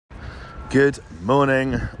Good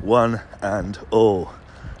morning, one and all.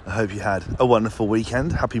 I hope you had a wonderful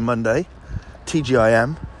weekend. Happy Monday,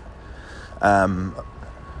 TGIM.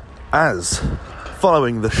 As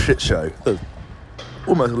following the shit show, the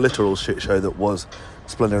almost literal shit show that was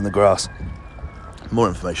Splendour in the Grass. More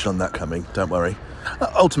information on that coming, don't worry.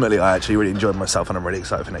 Ultimately, I actually really enjoyed myself and I'm really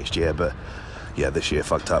excited for next year, but yeah, this year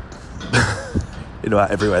fucked up.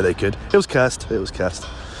 Everywhere they could. It was cursed.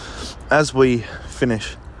 As we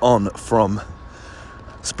finish on from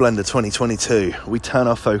Splendour 2022, we turn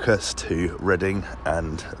our focus to Reading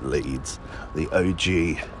and Leeds, the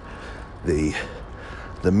OG, the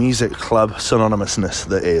music club synonymousness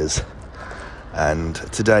that is. And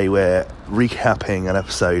today we're recapping an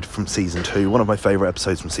episode from season 2, one of my favourite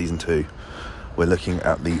episodes from season 2. We're looking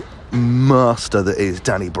at the master that is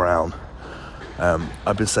Danny Brown.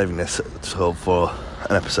 I've been saving this for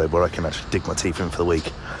an episode where I can actually dig my teeth in for the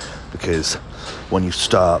week, because when you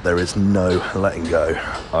start, there is no letting go.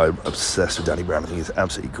 I'm obsessed with Danny Brown. I think he's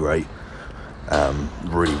absolutely great.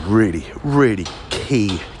 Really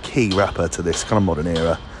key rapper to this kind of modern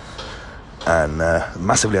era, and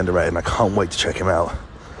massively underrated, and I can't wait to check him out.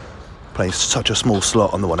 Playing such a small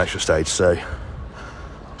slot on the One Extra stage, so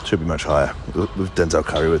should be much higher with Denzel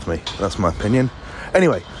Curry with me. That's my opinion.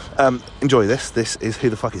 Anyway, enjoy this. This is Who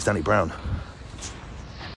the Fuck is Danny Brown?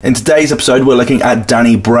 In today's episode, we're looking at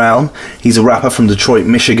Danny Brown. He's a rapper from Detroit,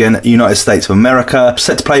 Michigan, United States of America,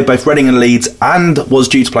 set to play both Reading and Leeds, and was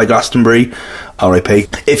due to play Glastonbury, RIP.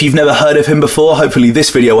 If you've never heard of him before, hopefully this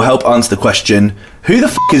video will help answer the question, who the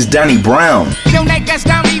f*** is Danny Brown? You niggas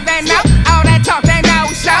don't even know, all that talk they know,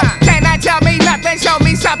 so can I tell me nothing, show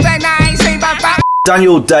me something I ain't seen before?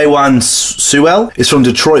 Daniel Daywan Sewell is from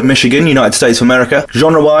Detroit, Michigan, United States of America.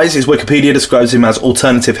 Genre-wise, his Wikipedia describes him as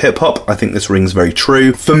alternative hip-hop. I think this rings very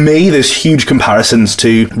true. For me, there's huge comparisons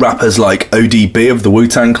to rappers like ODB of the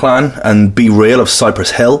Wu-Tang Clan and Be Real of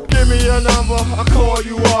Cypress Hill. Give me your number, I'll call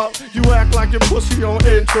you up. You act like your pussy on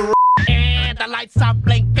interrupt. And the lights are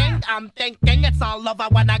blinking, I'm thinking it's all over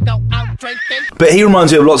when I go out drinking. But he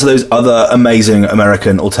reminds me of lots of those other amazing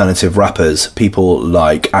American alternative rappers. People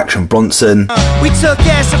like Action Bronson. We took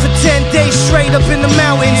acid for 10 days straight up in the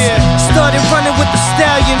mountains. Started running with the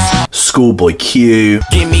stallions. Schoolboy Q.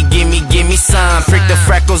 Gimme some. Freak the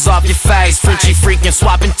freckles off your face. Frenchy freaking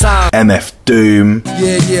swapping tongue. MF Doom.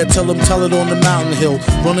 Yeah, tell it on the mountain hill.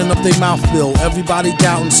 Running up their mouth bill. Everybody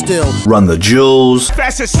doubting still. Run the Jewels.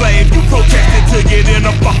 Fashion slave, you protested to get in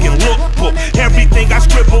a fucking lookbook. Everything I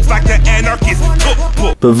scribbled like the anarchist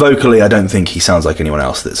cookbook. But vocally, I don't think he sounds like anyone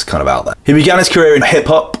else that's kind of out there. He began his career in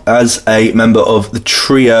hip-hop as a member of the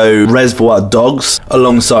trio Reservoir Dogs,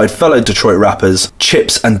 alongside fellow Detroit rappers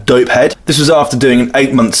Chips and Dopehead. This was after doing an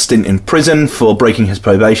 8-month stint in prison for breaking his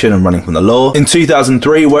probation and running from the law. In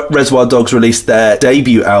 2003, Reservoir Dogs released their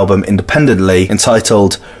debut album independently,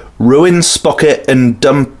 entitled Ruin, Spocket and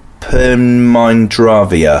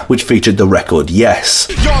Dumpmindravia, which featured the record Yes.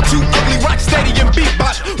 Y'all too ugly, rock steady and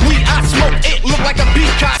beatbox. I smoke it, look like a beat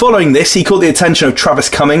cop. Following this, he caught the attention of Travis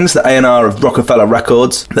Cummings, the A&R of Rockefeller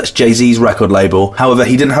Records, that's Jay-Z's record label. However,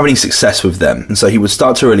 he didn't have any success with them, and so he would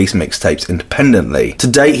start to release mixtapes independently. To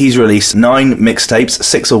date, he's released 9 mixtapes,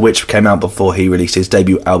 6 of which came out before he released his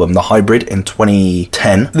debut album, The Hybrid, in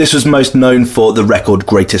 2010. This was most known for the record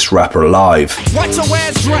Greatest Rapper Alive. Watch your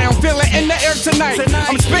ass drown, feel it in the air tonight.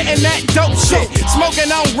 I'm spitting that dope shit,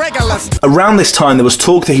 smoking on regulars. Around this time, there was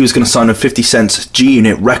talk that he was going to sign with 50 Cent's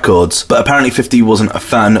G-Unit Records, but apparently 50 wasn't a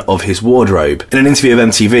fan of his wardrobe. In an interview with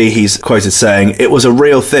MTV, he's quoted saying, "It was a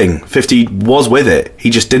real thing. 50 was with it. He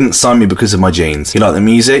just didn't sign me because of my jeans. He liked the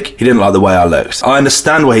music, he didn't like the way I looked." I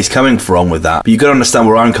understand where he's coming from with that, but you gotta understand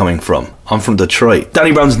where I'm coming from. I'm from Detroit.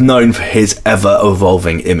 Danny Brown's known for his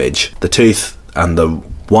ever-evolving image, the tooth and the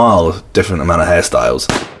wild different amount of hairstyles.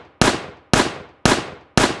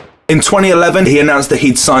 In 2011, he announced that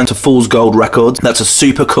he'd signed to Fool's Gold Records. That's a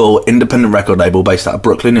super cool independent record label based out of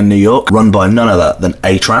Brooklyn in New York, run by none other than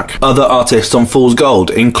A-Trak. Other artists on Fool's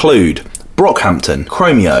Gold include Brockhampton,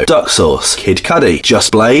 Chromeo, Duck Sauce, Kid Cudi,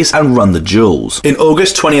 Just Blaze, and Run the Jewels. In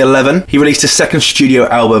August 2011, he released his second studio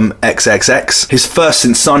album, XXX, his first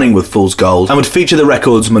since signing with Fool's Gold, and would feature the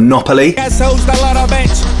records Monopoly, That's host a lot of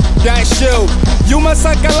bench, that's you. You must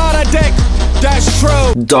suck a lot of dick, that's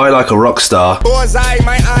true. Die Like a Rockstar, Bullseye,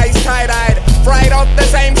 my eyes tight-eyed. fried off the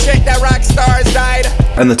same shit that rock stars died.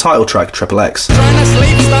 And the title track, Triple X. Trying to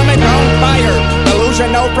sleep, stomach on fire.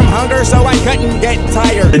 Delusional from hunger, so I couldn't get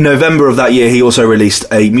tired. In November of that year, he also released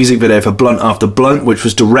a music video for Blunt After Blunt, which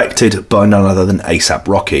was directed by none other than A$AP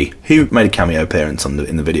Rocky, who made a cameo appearance in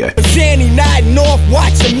the video. Danny nodding off,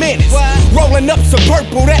 watching minutes. Rolling up some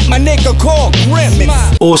purple that my nigga called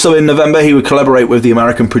Grimace. Also in November, he would collaborate with the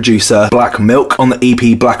American producer Black Milk on the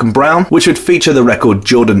EP Black and Brown, which would feature the record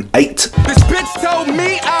Jordan 8. This bitch told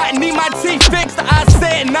me I need my teeth fixed. I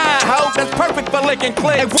said nah, ho, that's perfect for licking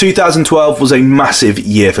clips. 2012 was a massive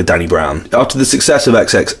year for Danny Brown. After the success of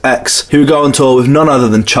XXX, he would go on tour with none other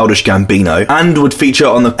than Childish Gambino and would feature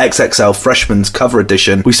on the XXL Freshman's cover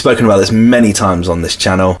edition. We've spoken about this many times on this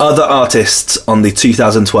channel. Other artists on the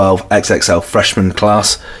 2012 XXL Freshman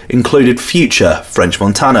class included Future, French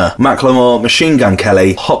Montana, Macklemore, Machine Gun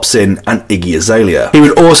Kelly, Hopsin and Iggy Azalea. He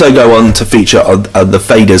would also go on to feature on the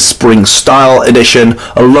Faders Spring Style edition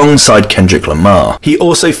alongside Kendrick Lamar. He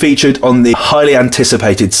also featured on the highly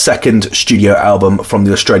anticipated second studio album from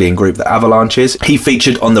the Australian group The Avalanches. He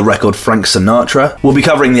featured on the record Frank Sinatra. We'll be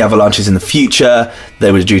covering the Avalanches in the future.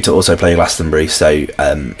 They were due to also play Glastonbury. So in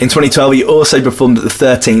 2012 he also performed at the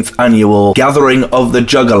 13th annual Gathering of the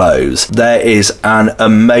Juggalos. There is an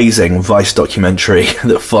amazing Vice documentary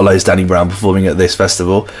that follows Danny Brown performing at this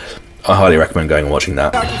festival. I highly recommend going and watching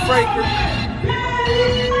that.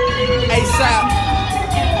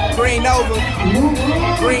 A$AP, Green Nova,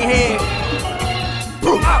 Green Head.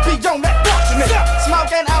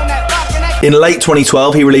 In late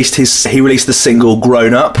 2012, he released the single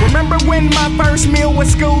 "Grown Up." Remember when my first meal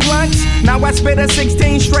was school lunch? Now I spit a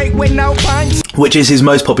 16 straight with no punch. Which is his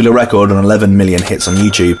most popular record on 11 million hits on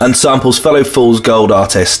YouTube, and samples fellow Fool's Gold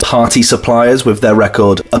artist Hearty Suppliers with their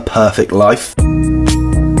record "A Perfect Life."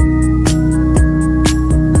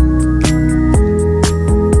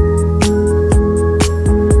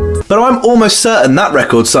 But I'm almost certain that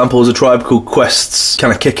record samples A Tribe Called Quest's "Can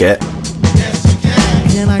I Kick It?"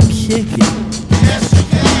 Can I kick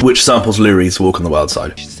it? Which samples Lou Reed's "Walk on the Wild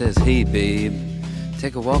Side." She says, hey babe,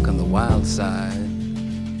 take a walk on the wild side.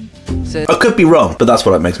 I could be wrong, but that's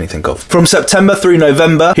what it makes me think of. From September through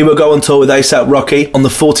November, he will go on tour with A$AP Rocky on the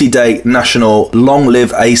 40-day national Long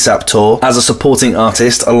Live A$AP tour as a supporting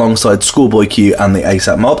artist alongside Schoolboy Q and the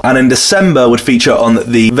A$AP Mob. And in December would feature on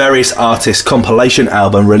the Various Artists compilation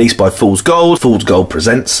album released by Fool's Gold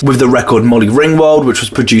Presents, with the record Molly Ringwald, which was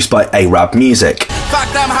produced by Arab Music.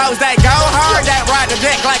 Fuck them hoes that go hard, that ride the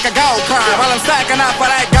dick like a gold car. While I'm stacking up for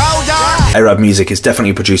that gold yard. Arab Music is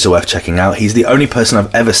definitely a producer worth checking out. He's the only person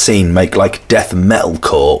I've ever seen make like death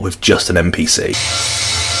metalcore with just an MPC.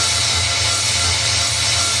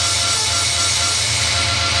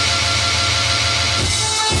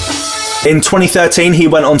 In 2013, he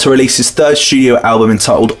went on to release his third studio album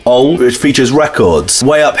entitled Old, which features records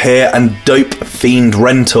Way Up Here and Dope Fiend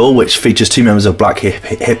Rental, which features two members of Black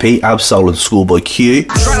Hippie, Absol and Schoolboy Q.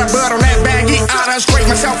 Try to butt on that baggy, I done scrape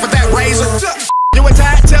myself with that razor. You a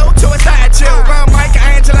tattoo to a statue. Run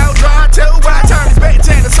Michelangelo, draw two, but I turn this bitch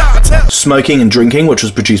into sawtooth. Smoking and Drinking, which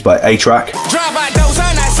was produced by A-Track. Drive by those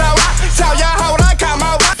on that so tell y'all hold on, come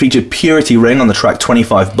over. Featured Purity Ring on the track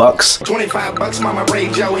 $25. $25, mama,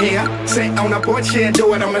 raise your hair. Sit on the porch, yeah,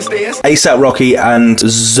 do it on the stairs. A$AP Rocky and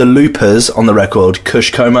Zalupas on the record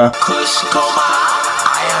Kush Coma. Kush coma,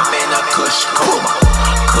 I am in a kush coma.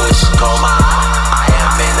 Kush coma, I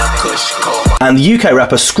am in a kush coma. And UK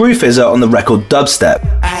rapper Screwfizzer on the record Dubstep.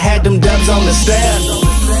 I had them dubs on the stairs.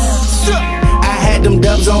 I had them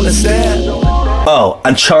dubs on the stairs. Oh,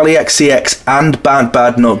 and Charlie XCX and Bad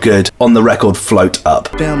Bad Not Good on the record Float Up.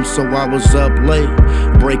 Damn, so I was up late,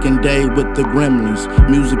 breaking day with the Gremlins.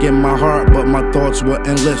 Music in my heart, but my thoughts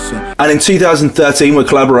wouldn't listen. And in 2013, we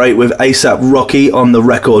collaborate with A$AP Rocky on the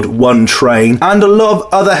record One Train, and a lot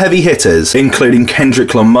of other heavy hitters, including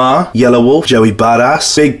Kendrick Lamar, Yellow Wolf, Joey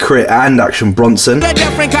Badass, Big Crit and Action Bronson. A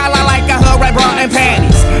different color like a hood, red bra and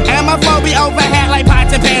panties. Homophobia overhead like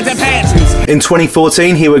pots and pans and panties. In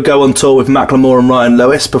 2014, he would go on tour with Macklemore and Ryan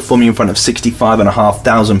Lewis, performing in front of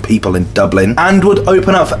 65,500 people in Dublin, and would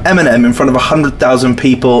open up for Eminem in front of 100,000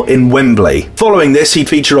 people in Wembley. Following this, he'd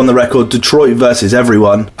feature on the record Detroit vs.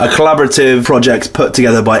 Everyone, a collaborative project put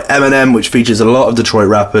together by Eminem, which features a lot of Detroit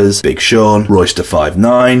rappers, Big Sean, Royce da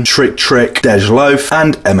 5'9", Trick, Dej Loaf,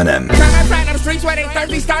 and Eminem.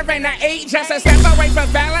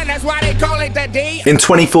 In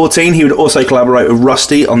 2014, he would also collaborate with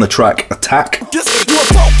Rusty on the track Attack.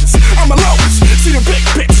 I'm a locust. See the big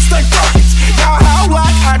bitches, stay focused. Y'all how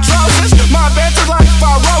like atrocious. My bench is like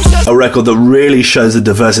ferocious. a record that really shows the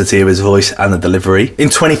diversity of his voice and the delivery. In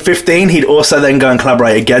 2015, he'd also then go and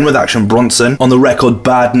collaborate again with Action Bronson on the record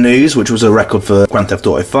Bad News, which was a record for Grand Theft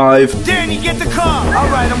Auto 5. Danny, get the car. All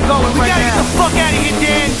right, I'm going right now. We gotta get the fuck out of here,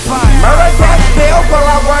 Dan.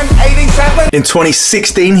 In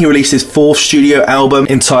 2016, he released his fourth studio album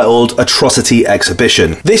entitled Atrocity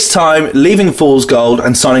Exhibition. This time, leaving Fool's Gold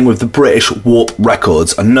and signing with the British Warp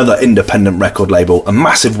Records, another independent record label, a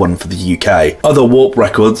massive one for the UK. Other Warp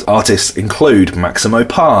Records artists include Maximo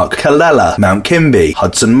Park, Kalela, Mount Kimby,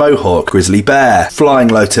 Hudson Mohawk, Grizzly Bear, Flying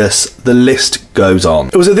Lotus, the list goes on.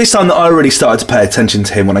 It was at this time that I really started to pay attention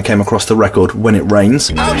to him when I came across the record When It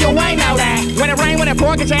Rains. Oh, you ain't know that. When it rain, when it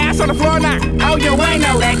pour, get your ass on the floor now. Oh, you ain't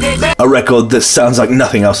know that. A record that sounds like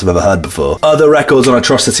nothing else I've ever heard before. Other records on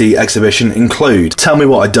Atrocity Exhibition include Tell Me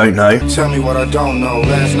What I Don't Know. Tell me what I don't know.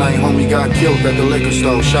 Last night, homie got killed at the liquor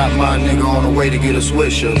store. Shot my nigga on the way to get a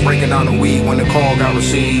swisher. Breaking down the weed when the call got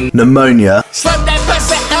received. Pneumonia. Slip that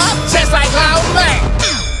pussy up just like Low Man.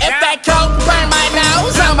 If that coke burn my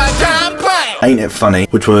nose, I'ma complain. Ain't It Funny,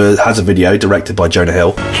 which has a video directed by Jonah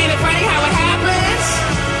Hill. Ain't it funny how it happens?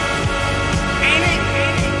 Ain't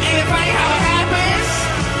it funny how it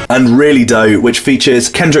happens? And Really Dope, which features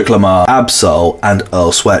Kendrick Lamar, Absol, and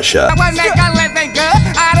Earl Sweatshirt. I wasn't that gun living good.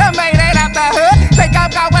 I done made it out the hood. Think I'm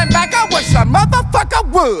going back. I wish a motherfucker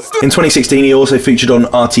would. In 2016, he also featured on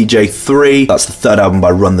RTJ3, that's the third album by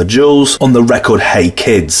Run the Jewels, on the record Hey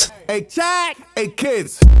Kids. Hey, Jack. Hey,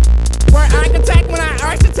 kids. Where architect when I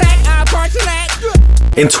architect, I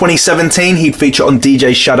portrait. In 2017, he'd feature on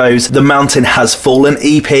DJ Shadow's The Mountain Has Fallen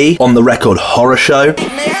EP on the record Horror Show.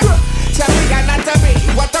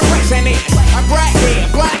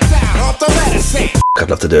 I'd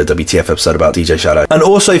love to do a WTF episode about DJ Shadow. And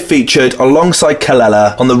also featured alongside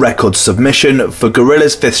Kalela on the record Submission for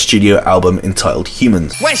Gorillaz' fifth studio album entitled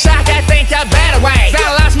Humans. Wish I could think a better way.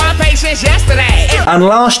 I lost my patience yesterday. And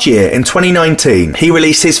last year, in 2019, he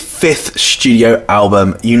released his fifth studio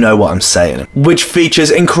album, You Know What I'm Saying, which features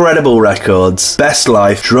incredible records, Best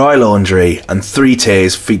Life, Dry Laundry, and 3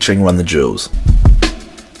 Tears featuring Run the Jewels.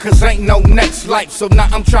 Cause ain't no next life, so now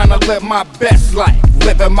I'm trying to live my best life.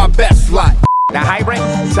 Living my best life. The hybrid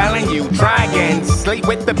telling you, try again, sleep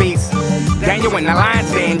with the beast. Then you in the lion's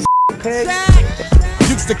den.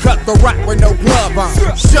 Used to cut the rock with no glove on,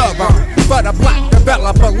 shove on, but a black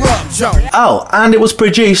developer love Joe. Oh, and it was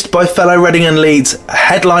produced by fellow Reading and Leeds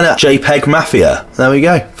headliner JPEG Mafia. There we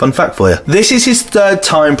go, fun fact for you. This is his third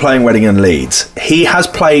time playing Reading and Leeds. He has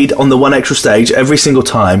played on the One Extra stage every single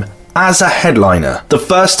time as a headliner. The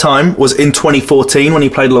first time was in 2014 when he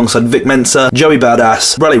played alongside Vic Mensa, Joey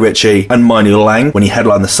Badass, Raleigh Ritchie and Manuel Lang when he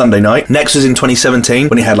headlined the Sunday night. Next was in 2017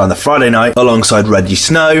 when he headlined the Friday night alongside Reggie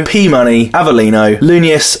Snow, P-Money, Avellino,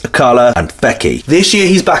 Lunius, Akala and Fecky. This year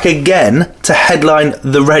he's back again to headline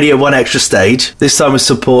the Radio 1 Extra stage, this time with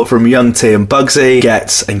support from Young T and Bugsy,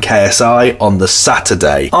 Getz and KSI on the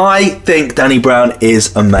Saturday. I think Danny Brown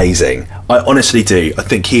is amazing. I honestly do. I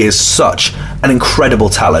think he is such an incredible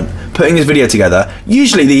talent. Putting this video together,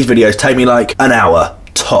 usually these videos take me like an hour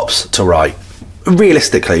tops to write.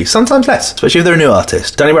 Realistically, sometimes less, especially if they're a new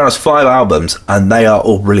artist. Danny Brown has 5 albums and they are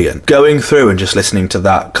all brilliant. Going through and just listening to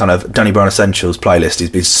that kind of Danny Brown Essentials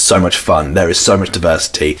playlist is so much fun. There is so much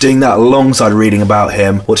diversity. Doing that alongside reading about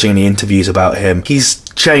him, watching any interviews about him. He's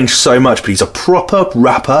changed so much, but he's a proper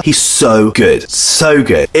rapper. He's so good. So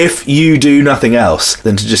good. If you do nothing else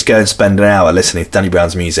than to just go and spend an hour listening to Danny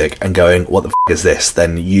Brown's music and going, what the f*** is this?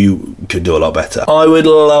 Then you could do a lot better. I would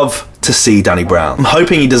love to see Danny Brown. I'm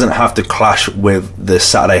hoping he doesn't have to clash with the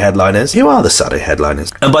Saturday headliners. Who are the Saturday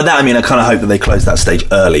headliners? And by that I mean I kind of hope that they close that stage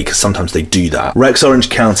early, because sometimes they do that. Rex Orange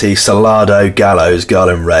County, Salado, Gallows,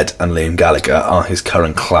 Garland Red and Liam Gallagher are his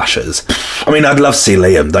current clashers. I mean, I'd love to see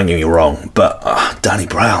Liam, don't get me wrong, but Danny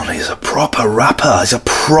Brown is a proper rapper. He's a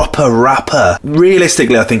proper rapper.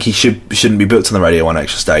 Realistically, I think he shouldn't be booked on the Radio 1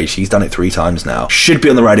 Extra stage. He's done it 3 times now. Should be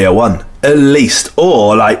on the Radio 1. At least,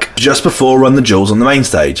 or like just before Run the Jewels on the main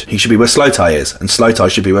stage. He should be where Slow Tie is, and Slow Tie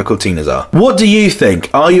should be where Cortinas are. What do you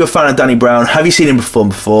think? Are you a fan of Danny Brown? Have you seen him perform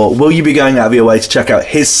before? Will you be going out of your way to check out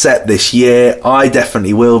his set this year? I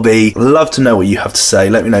definitely will be. Love to know what you have to say.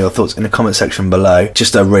 Let me know your thoughts in the comment section below.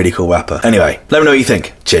 Just a really cool rapper. Anyway, let me know what you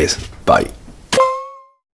think. Cheers. Bye.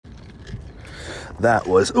 That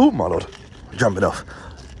was, oh my lord, jumping off.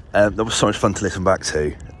 That was so much fun to listen back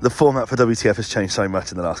to. The format for WTF has changed so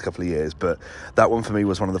much in the last couple of years, but that one for me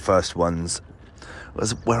was one of the first ones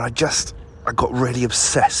where I got really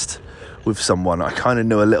obsessed with someone. I kind of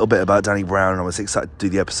knew a little bit about Danny Brown and I was excited to do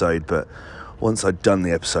the episode, but once I'd done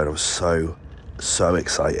the episode, I was so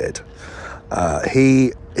excited.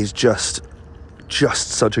 He is just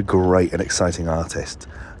such a great and exciting artist.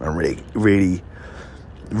 I'm really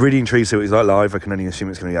intrigued to see what he's like live. I can only assume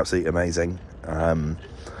it's going to be absolutely amazing. I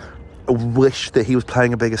wish that he was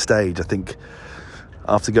playing a bigger stage. I think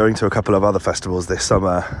after going to a couple of other festivals this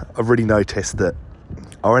summer, I've really noticed that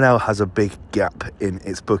RNL has a big gap in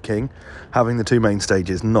its booking. Having the two main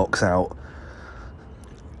stages knocks out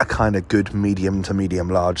a kind of good medium to medium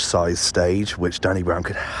large size stage, which Danny Brown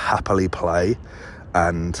could happily play.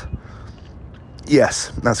 And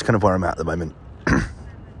yes, that's kind of where I'm at the moment.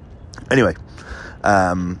 Anyway,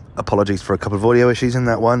 apologies for a couple of audio issues in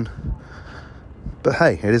that one. But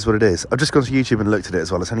hey, it is what it is. I've just gone to YouTube and looked at it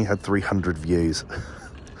as well. It's only had 300 views.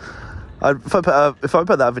 If I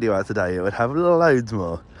put that video out today, it would have loads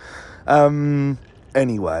more.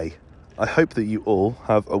 Anyway, I hope that you all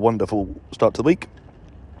have a wonderful start to the week.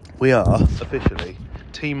 We are officially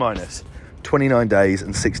T-minus 29 days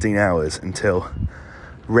and 16 hours until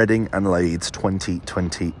Reading and Leeds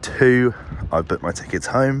 2022. I've booked my tickets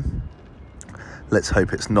home. Let's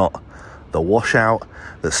hope it's not the washout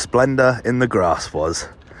that Splendour in the Grass was.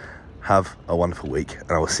 Have a wonderful week,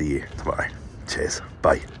 and I will see you tomorrow. Cheers.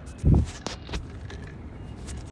 Bye.